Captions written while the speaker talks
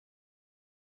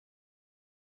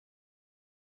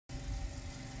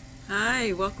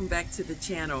Hi, welcome back to the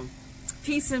channel.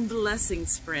 Peace and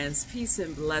blessings, friends. Peace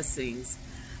and blessings.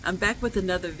 I'm back with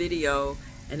another video,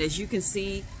 and as you can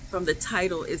see from the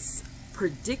title, it's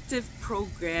Predictive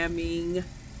Programming.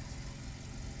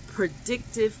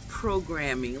 Predictive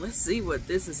Programming. Let's see what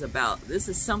this is about. This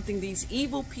is something these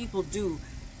evil people do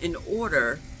in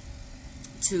order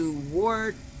to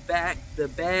ward back the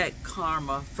bad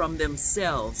karma from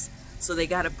themselves. So they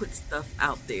got to put stuff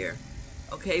out there.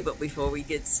 Okay, but before we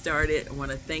get started, I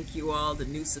want to thank you all, the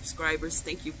new subscribers.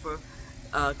 Thank you for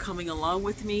coming along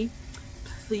with me.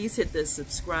 Please hit the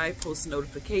subscribe, post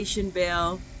notification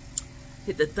bell,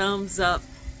 hit the thumbs up,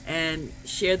 and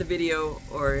share the video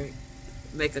or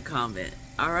make a comment.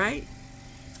 All right?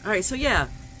 All right, so yeah,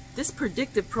 this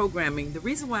predictive programming, the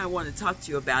reason why I want to talk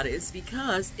to you about it is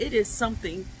because it is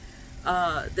something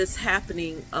that's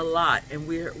happening a lot, and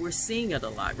we're seeing it a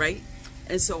lot, right?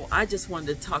 And so I just wanted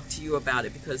to talk to you about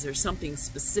it because there's something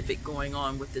specific going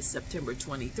on with this September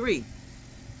 23.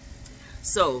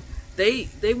 So they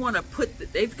want to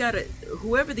put, they've got to,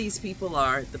 whoever these people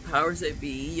are, the powers that be,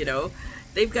 you know,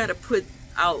 they've got to put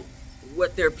out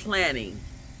what they're planning,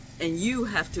 and you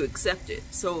have to accept it.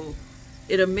 So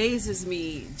it amazes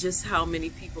me just how many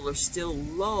people are still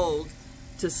lulled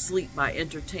to sleep by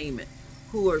entertainment,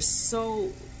 who are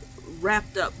so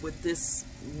wrapped up with this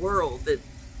world that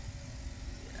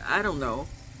I don't know,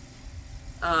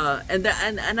 and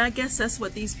I guess that's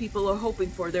what these people are hoping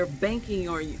for. They're banking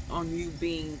on you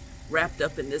being wrapped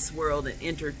up in this world and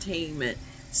entertainment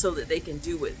so that they can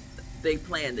do what they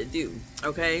plan to do.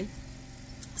 Okay,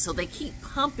 so they keep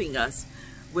pumping us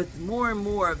with more and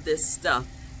more of this stuff,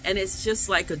 and it's just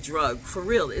like a drug, for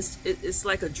real. It's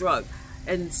like a drug.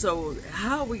 And so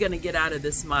how are we going to get out of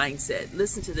this mindset?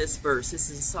 Listen to this verse. This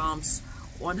is Psalms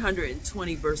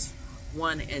 120 verse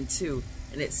 1 and 2.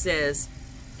 And it says,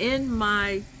 "In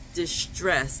my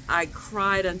distress I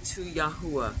cried unto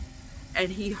Yahuwah,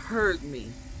 and he heard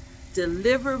me.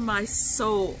 Deliver my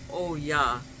soul, O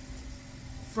Yah,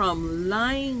 from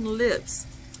lying lips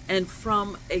and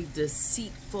from a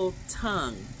deceitful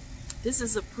tongue." This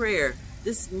is a prayer.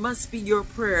 This must be your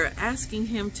prayer, asking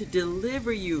him to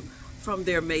deliver you from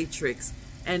their matrix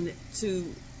and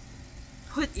to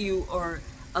put you or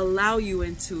allow you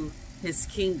into his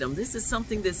kingdom. This is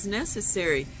something that's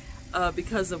necessary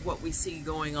because of what we see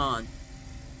going on.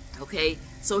 Okay,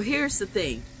 so here's the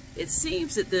thing. It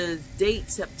seems that the date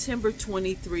September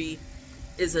 23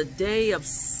 is a day of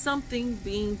something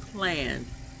being planned,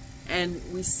 and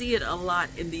we see it a lot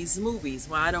in these movies.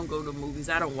 Well, I don't go to movies.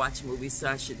 I don't watch movies, so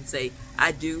I shouldn't say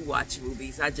I do watch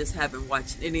movies. I just haven't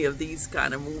watched any of these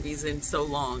kind of movies in so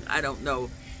long. I don't know.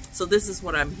 So this is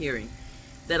what I'm hearing,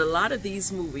 that a lot of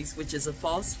these movies, which is a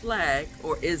false flag,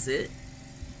 or is it,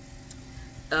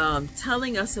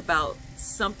 telling us about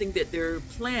something that they're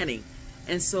planning.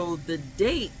 And so the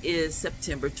date is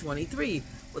September 23.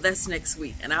 Well, that's next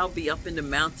week, and I'll be up in the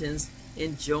mountains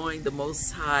enjoying the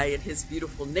Most High and his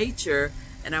beautiful nature,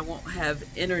 and I won't have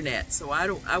internet, so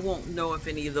I won't know if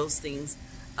any of those things,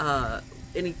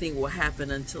 anything will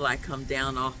happen until I come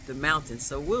down off the mountain.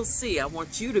 So we'll see. I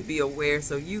want you to be aware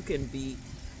so you can be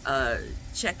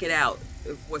check it out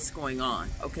of what's going on,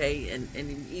 okay, and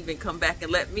even come back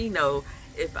and let me know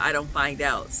if I don't find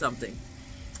out something.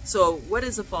 So what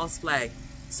is a false flag?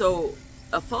 So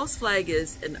a false flag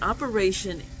is an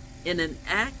operation in an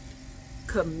act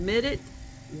committed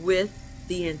with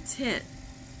the intent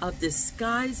of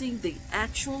disguising the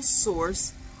actual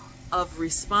source of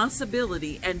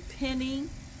responsibility and pinning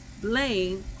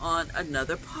blame on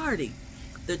another party.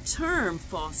 The term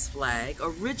false flag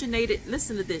originated,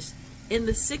 listen to this, in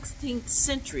the 16th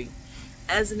century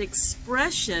as an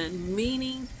expression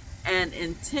meaning an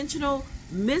intentional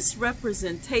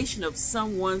misrepresentation of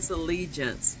someone's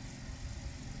allegiance.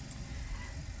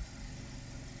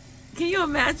 Can you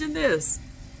imagine this?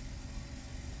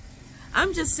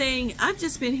 I'm just saying, I've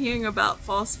just been hearing about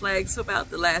false flags for about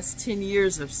the last 10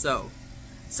 years or so.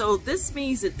 So this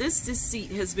means that this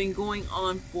deceit has been going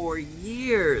on for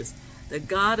years. The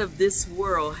God of this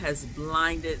world has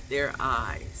blinded their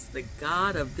eyes. The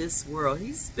God of this world,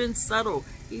 he's been subtle.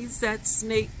 He's that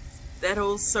snake, that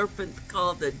old serpent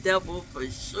called the devil for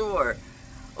sure.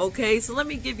 Okay, so let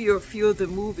me give you a few of the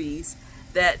movies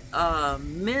that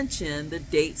mention the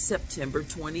date September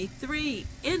 23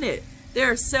 in it.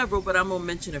 There are several, but I'm going to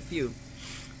mention a few.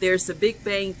 There's The Big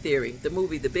Bang Theory, the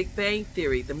movie The Big Bang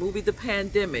Theory, the movie The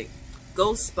Pandemic,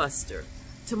 Ghostbuster,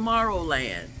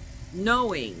 Tomorrowland,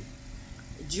 Knowing,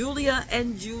 Julie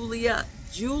and Julia,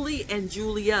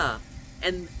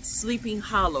 and Sleeping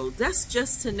Hollow. That's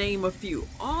just to name a few,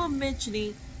 all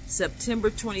mentioning September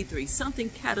 23, something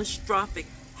catastrophic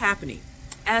happening.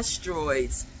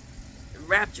 asteroids,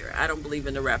 rapture. I don't believe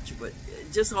in the rapture, but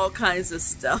just all kinds of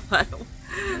stuff.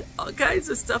 All kinds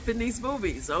of stuff in these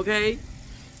movies, okay?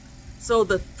 So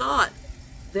the thought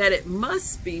that it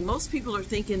must be, most people are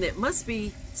thinking it must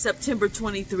be September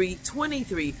 23,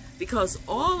 23, because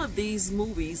all of these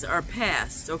movies are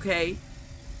past, okay?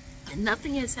 And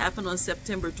nothing has happened on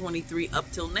September 23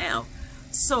 up till now.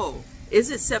 So is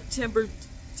it September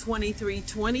 23,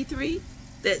 23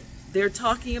 that they're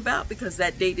talking about? Because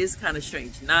that date is kind of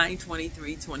strange,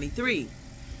 9/23/23.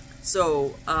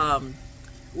 So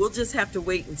we'll just have to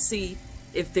wait and see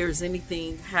if there's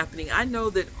anything happening. I know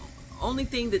that only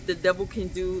thing that the devil can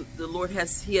do, the Lord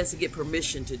has to get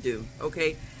permission to do,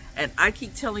 okay? And I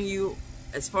keep telling you,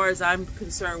 as far as I'm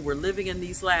concerned, we're living in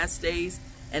these last days,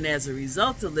 and as a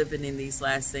result of living in these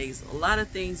last days, a lot of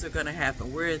things are going to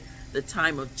happen. We're in the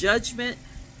time of judgment,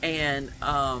 and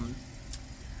I'm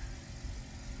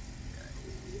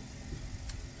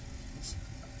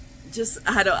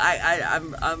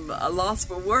a loss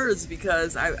for words,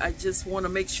 because I just want to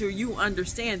make sure you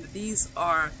understand that these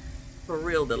are for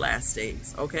real the last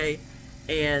days, okay?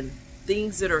 And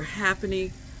things that are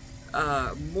happening,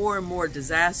 more and more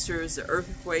disasters, the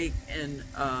earthquake in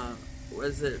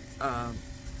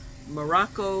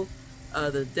Morocco,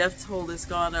 the death toll has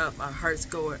gone up. Our hearts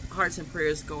and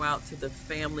prayers go out to the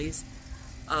families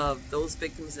of those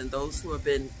victims and those who have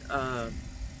been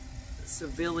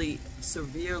severely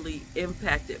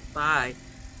impacted by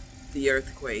the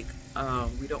earthquake.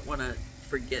 We don't want to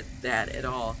forget that at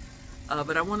all.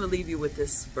 But I want to leave you with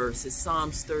this verse. It's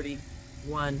Psalms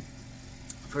 31,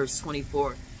 verse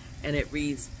 24, and it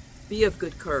reads, "Be of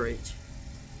good courage,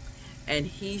 and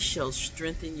he shall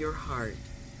strengthen your heart.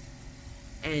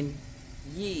 And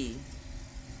ye,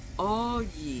 all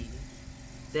ye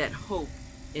that hope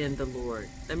in the Lord."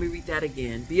 Let me read that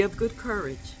again. "Be of good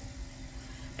courage,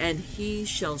 and he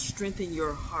shall strengthen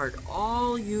your heart,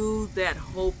 all you that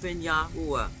hope in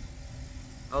Yahuwah."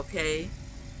 Okay?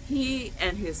 He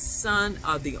and his son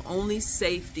are the only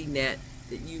safety net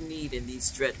that you need in these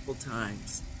dreadful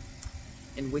times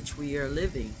in which we are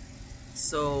living.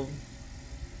 So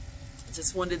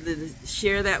just wanted to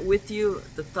share that with you.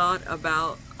 The thought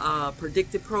about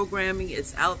predictive programming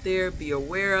is out there. Be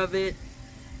aware of it.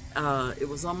 It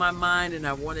was on my mind, and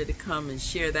I wanted to come and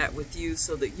share that with you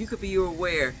so that you could be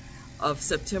aware of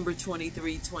September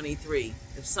 23, 23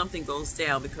 if something goes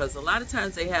down, because a lot of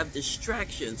times they have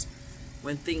distractions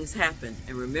when things happen.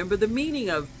 And remember the meaning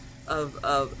of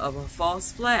a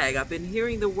false flag. I've been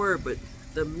hearing the word, but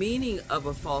the meaning of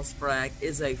a false flag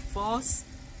is a false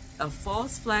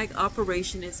flag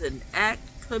operation is an act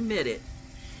committed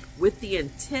with the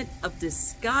intent of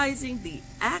disguising the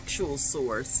actual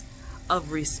source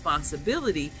of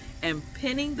responsibility and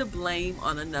pinning the blame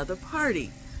on another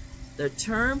party. The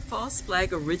term false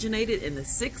flag originated in the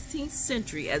 16th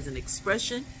century as an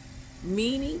expression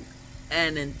meaning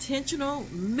an intentional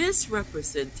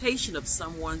misrepresentation of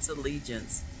someone's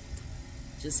allegiance.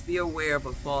 Just be aware of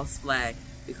a false flag,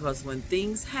 because when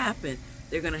things happen,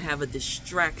 they're going to have a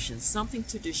distraction, something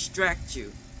to distract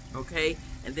you, okay?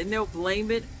 And then they'll blame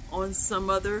it on some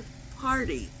other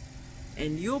party,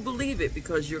 and you'll believe it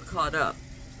because you're caught up,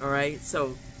 all right?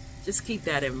 So just keep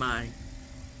that in mind.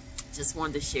 Just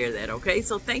wanted to share that, okay?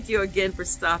 So thank you again for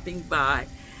stopping by,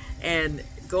 and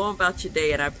go on about your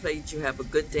day, and I pray that you have a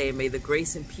good day. May the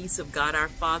grace and peace of God our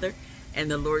Father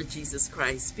and the Lord Jesus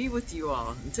Christ be with you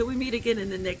all. Until we meet again in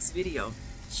the next video.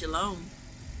 Shalom.